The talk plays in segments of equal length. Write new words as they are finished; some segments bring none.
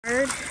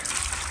Always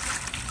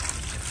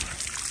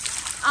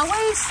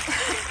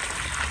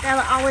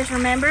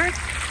remember,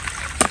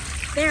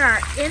 there are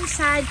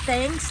inside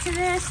things to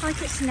this,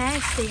 like it's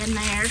nasty in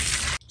there.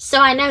 So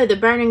I know the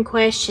burning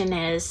question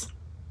is,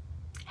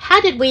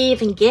 how did we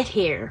even get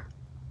here?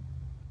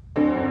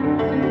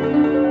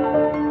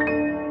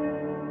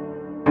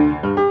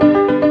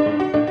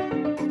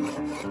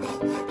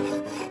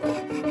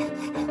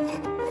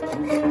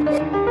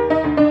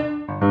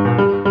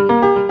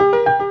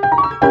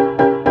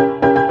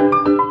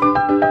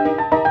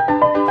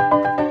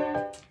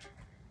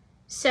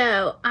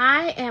 So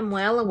I am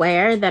well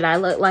aware that I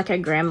look like a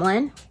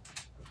gremlin.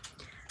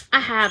 I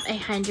have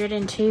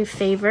 102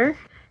 fever.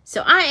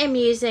 So I am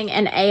using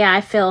an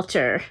AI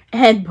filter,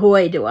 and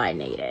boy do I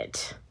need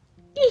it.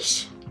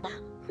 Yeesh.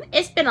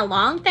 It's been a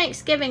long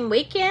Thanksgiving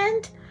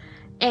weekend,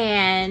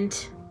 and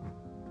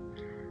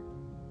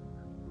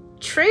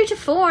true to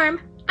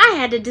form, I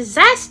had a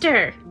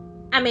disaster.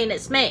 I mean,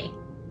 it's me.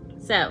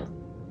 So,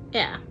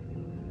 yeah.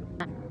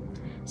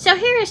 So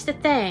here is the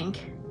thing.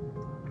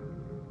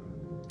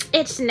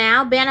 It's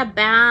now been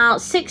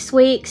about 6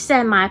 weeks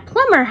and my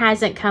plumber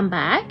hasn't come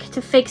back to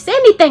fix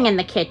anything in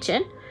the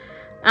kitchen.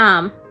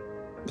 Yeah,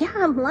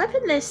 I'm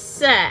loving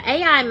this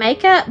AI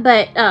makeup,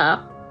 but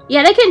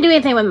yeah, they couldn't do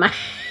anything with my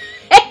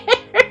hair.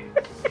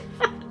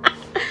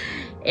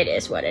 It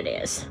is what it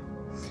is.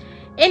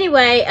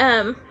 Anyway,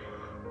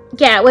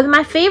 yeah, with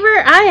my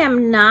fever, I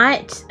am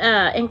not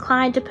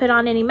inclined to put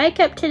on any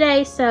makeup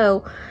today,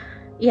 so,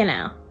 you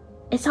know,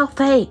 it's all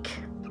fake.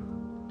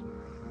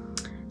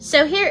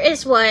 So here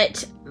is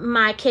what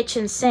my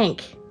kitchen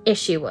sink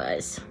issue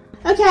was.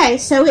 Okay,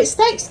 so it's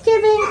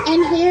Thanksgiving,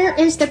 and here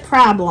is the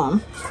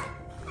problem.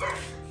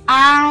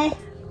 I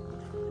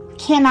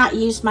cannot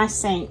use my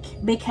sink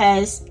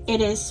because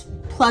it is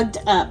plugged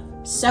up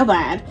so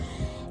bad.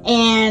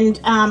 And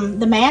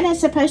the man is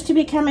supposed to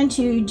be coming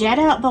to jet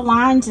out the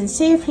lines and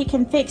see if he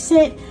can fix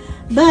it.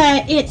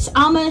 But it's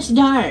almost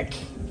dark.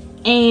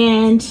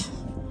 And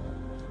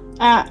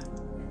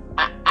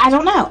I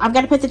don't know. I've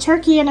got to put the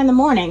turkey in the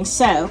morning.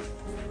 So,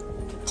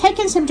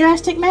 taking some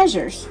drastic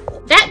measures.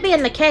 That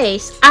being the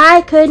case,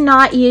 I could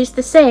not use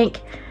the sink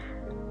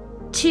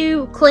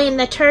to clean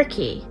the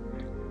turkey.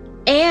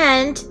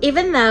 And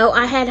even though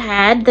I had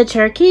had the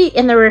turkey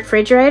in the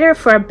refrigerator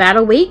for about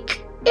a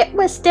week, it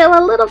was still a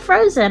little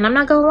frozen, I'm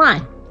not gonna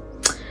lie.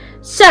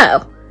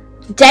 So,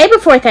 day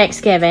before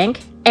Thanksgiving,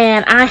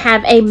 and I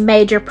have a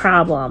major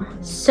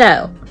problem.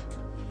 So,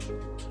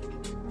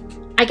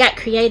 I got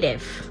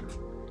creative.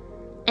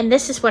 And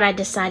this is what I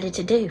decided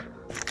to do.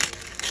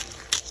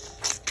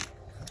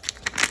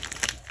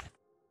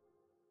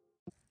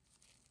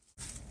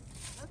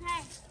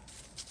 Okay.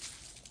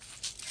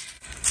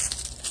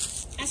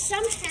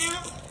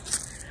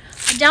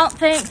 I don't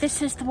think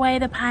this is the way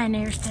the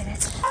pioneers did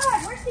it.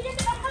 God, where's the end of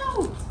the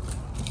hose?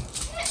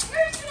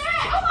 Where's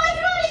that? Oh my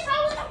God, it's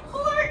all in the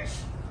porch.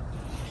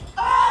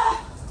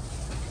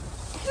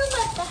 Who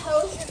left the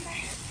hose in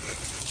there?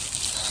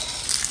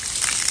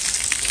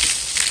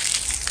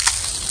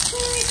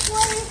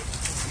 Seriously?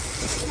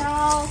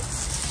 No.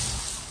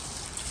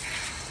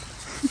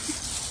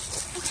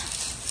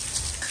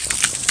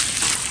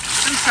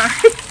 I'm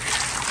sorry.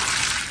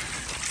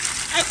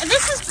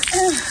 This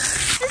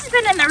has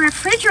been in the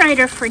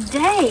refrigerator for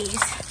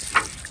days,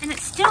 and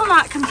it's still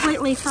not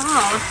completely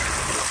thawed.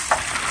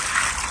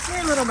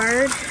 Here, little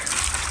bird.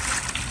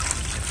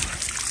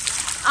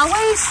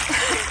 Always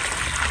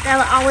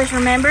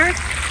remember,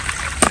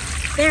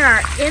 there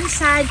are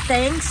inside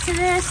things to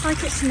this,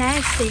 like it's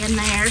nasty in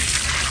there.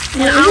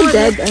 And all a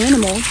dead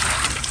animal.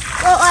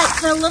 Well,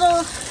 like the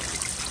little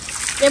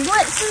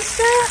giblets and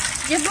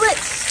stuff.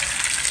 Giblets.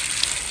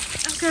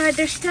 Oh God,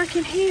 they're stuck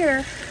in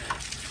here.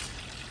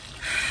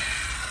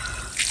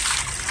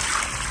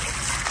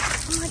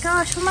 Oh my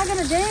gosh, what am I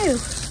gonna do?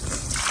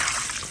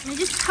 I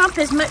just pump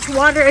as much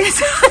water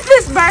into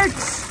this bird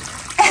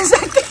as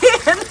I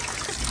can.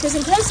 Because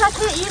in case I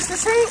can't use the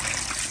sink,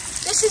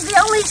 this is the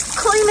only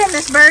cleaning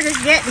this bird is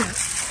getting.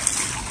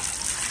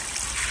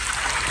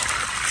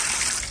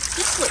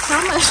 This looks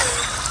almost...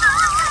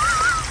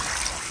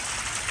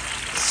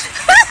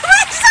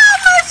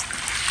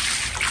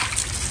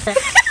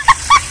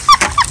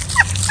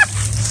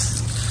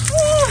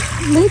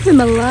 Leave him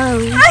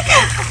alone.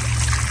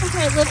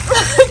 Okay,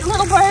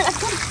 little bird, I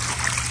can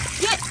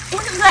get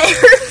in there.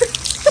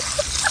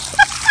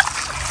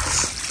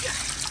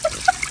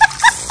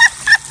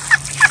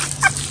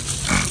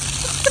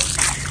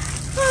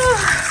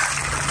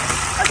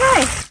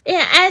 Okay.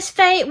 Yeah, as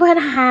fate would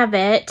have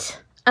it,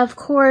 of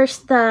course,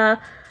 the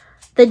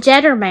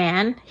jetter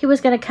man, he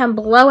was going to come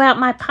blow out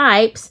my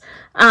pipes.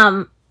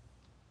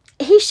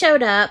 He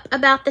showed up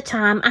about the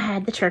time I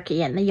had the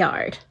turkey in the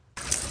yard.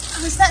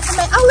 Oh, is that the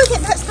man? Oh, look,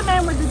 that's the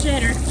man with the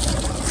jetter.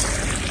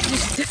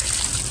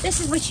 This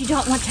is what you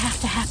don't want to have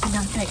to happen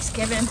on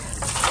Thanksgiving.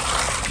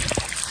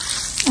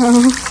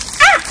 Oh.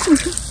 Ah!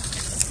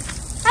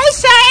 Hey,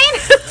 Shane!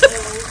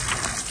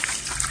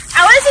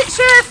 I wasn't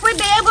sure if we'd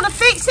be able to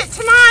fix it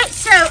tonight,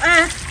 so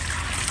I'm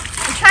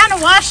trying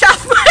to wash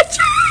off my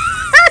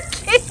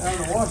turkey.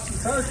 to watch the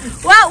turkey?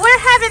 Well, we're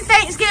having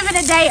Thanksgiving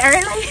a day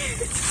early.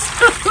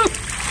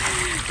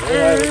 We're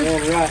having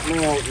one right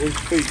now as we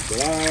speak,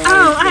 but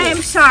I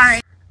am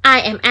sorry.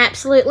 I am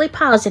absolutely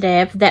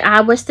positive that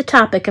I was the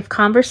topic of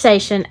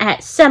conversation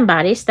at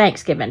somebody's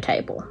Thanksgiving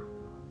table.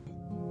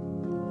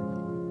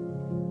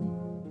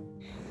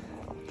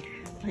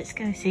 Let's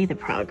go see the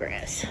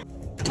progress.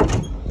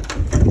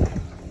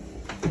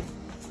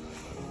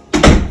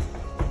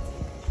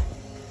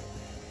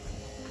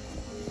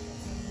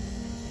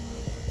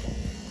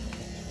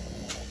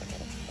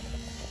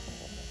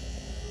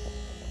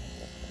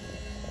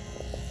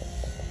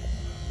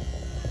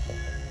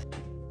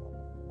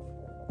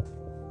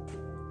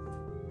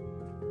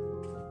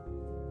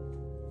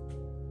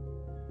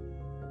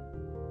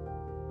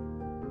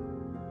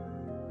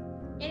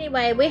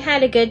 Anyway, we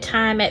had a good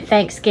time at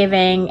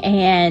Thanksgiving,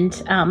 and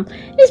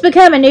it's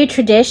become a new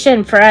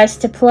tradition for us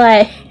to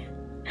play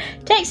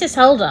Texas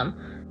Hold'em.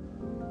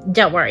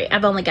 Don't worry,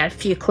 I've only got a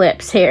few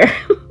clips here.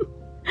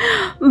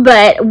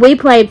 But we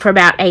played for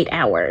about 8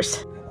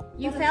 hours.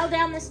 You fell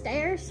down the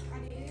stairs? I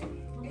did.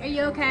 Are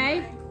you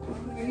okay?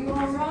 Are you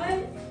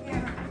alright?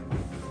 Yeah.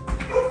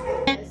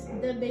 That's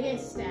the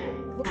biggest stack.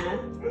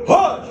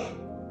 Hush!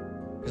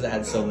 Because I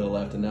had so little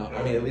left, and now,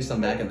 I mean, at least I'm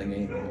back in the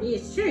game.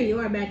 It's true, you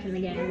are back in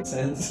the game.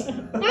 Sense.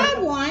 I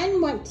won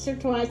once or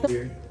twice. That's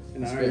fair.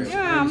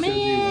 Oh,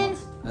 man.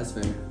 That's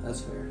fair.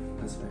 That's fair.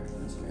 That's fair.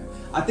 That's fair.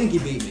 I think you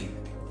beat me.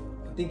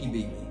 I think you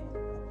beat me.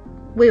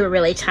 We were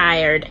really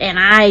tired, and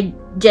I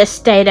just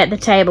stayed at the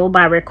table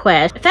by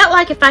request. I felt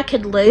like if I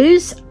could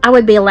lose, I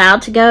would be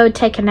allowed to go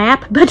take a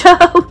nap, but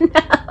oh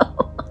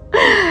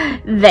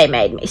no. They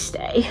made me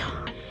stay.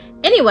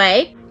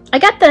 Anyway, I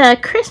got the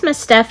Christmas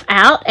stuff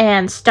out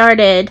and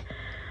started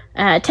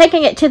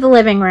taking it to the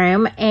living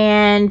room,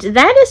 and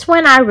that is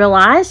when I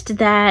realized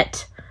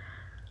that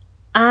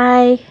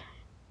I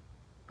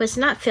was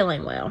not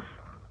feeling well.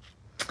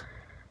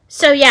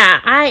 So yeah,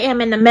 I am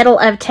in the middle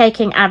of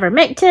taking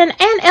ivermectin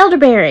and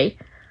elderberry,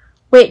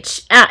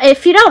 which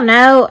if you don't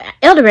know,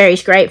 elderberry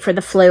is great for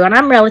the flu, and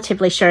I'm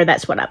relatively sure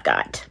that's what I've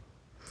got.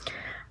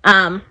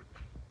 I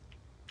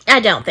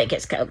don't think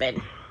it's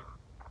COVID.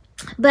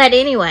 But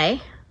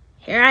anyway,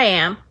 here I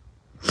am.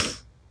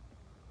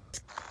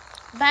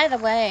 By the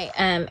way,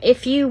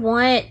 if you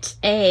want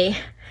I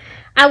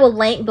will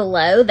link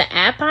below the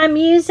app I'm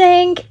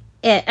using.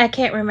 I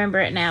can't remember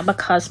it now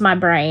because my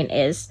brain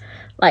is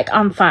like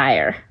on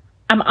fire.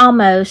 I'm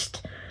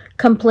almost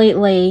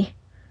completely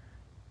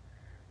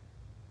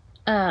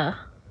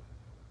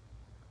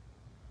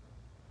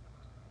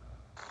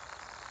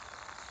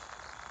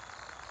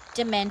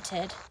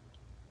demented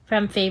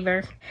from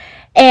fever.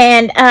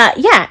 And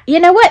yeah, you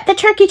know what? The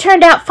turkey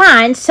turned out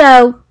fine,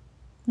 so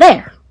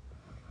there.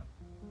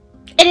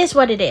 It is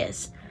what it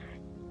is.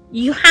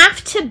 You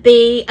have to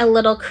be a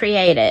little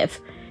creative,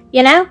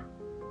 you know?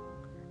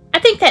 I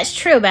think that's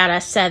true about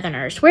us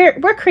Southerners.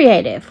 We're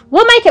creative.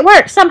 We'll make it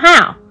work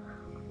somehow.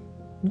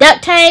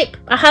 Duct tape,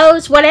 a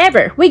hose,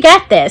 whatever. We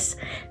got this.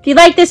 If you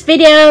like this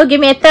video,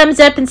 give me a thumbs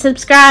up and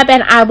subscribe,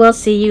 and I will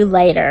see you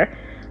later.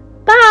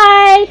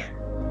 Bye!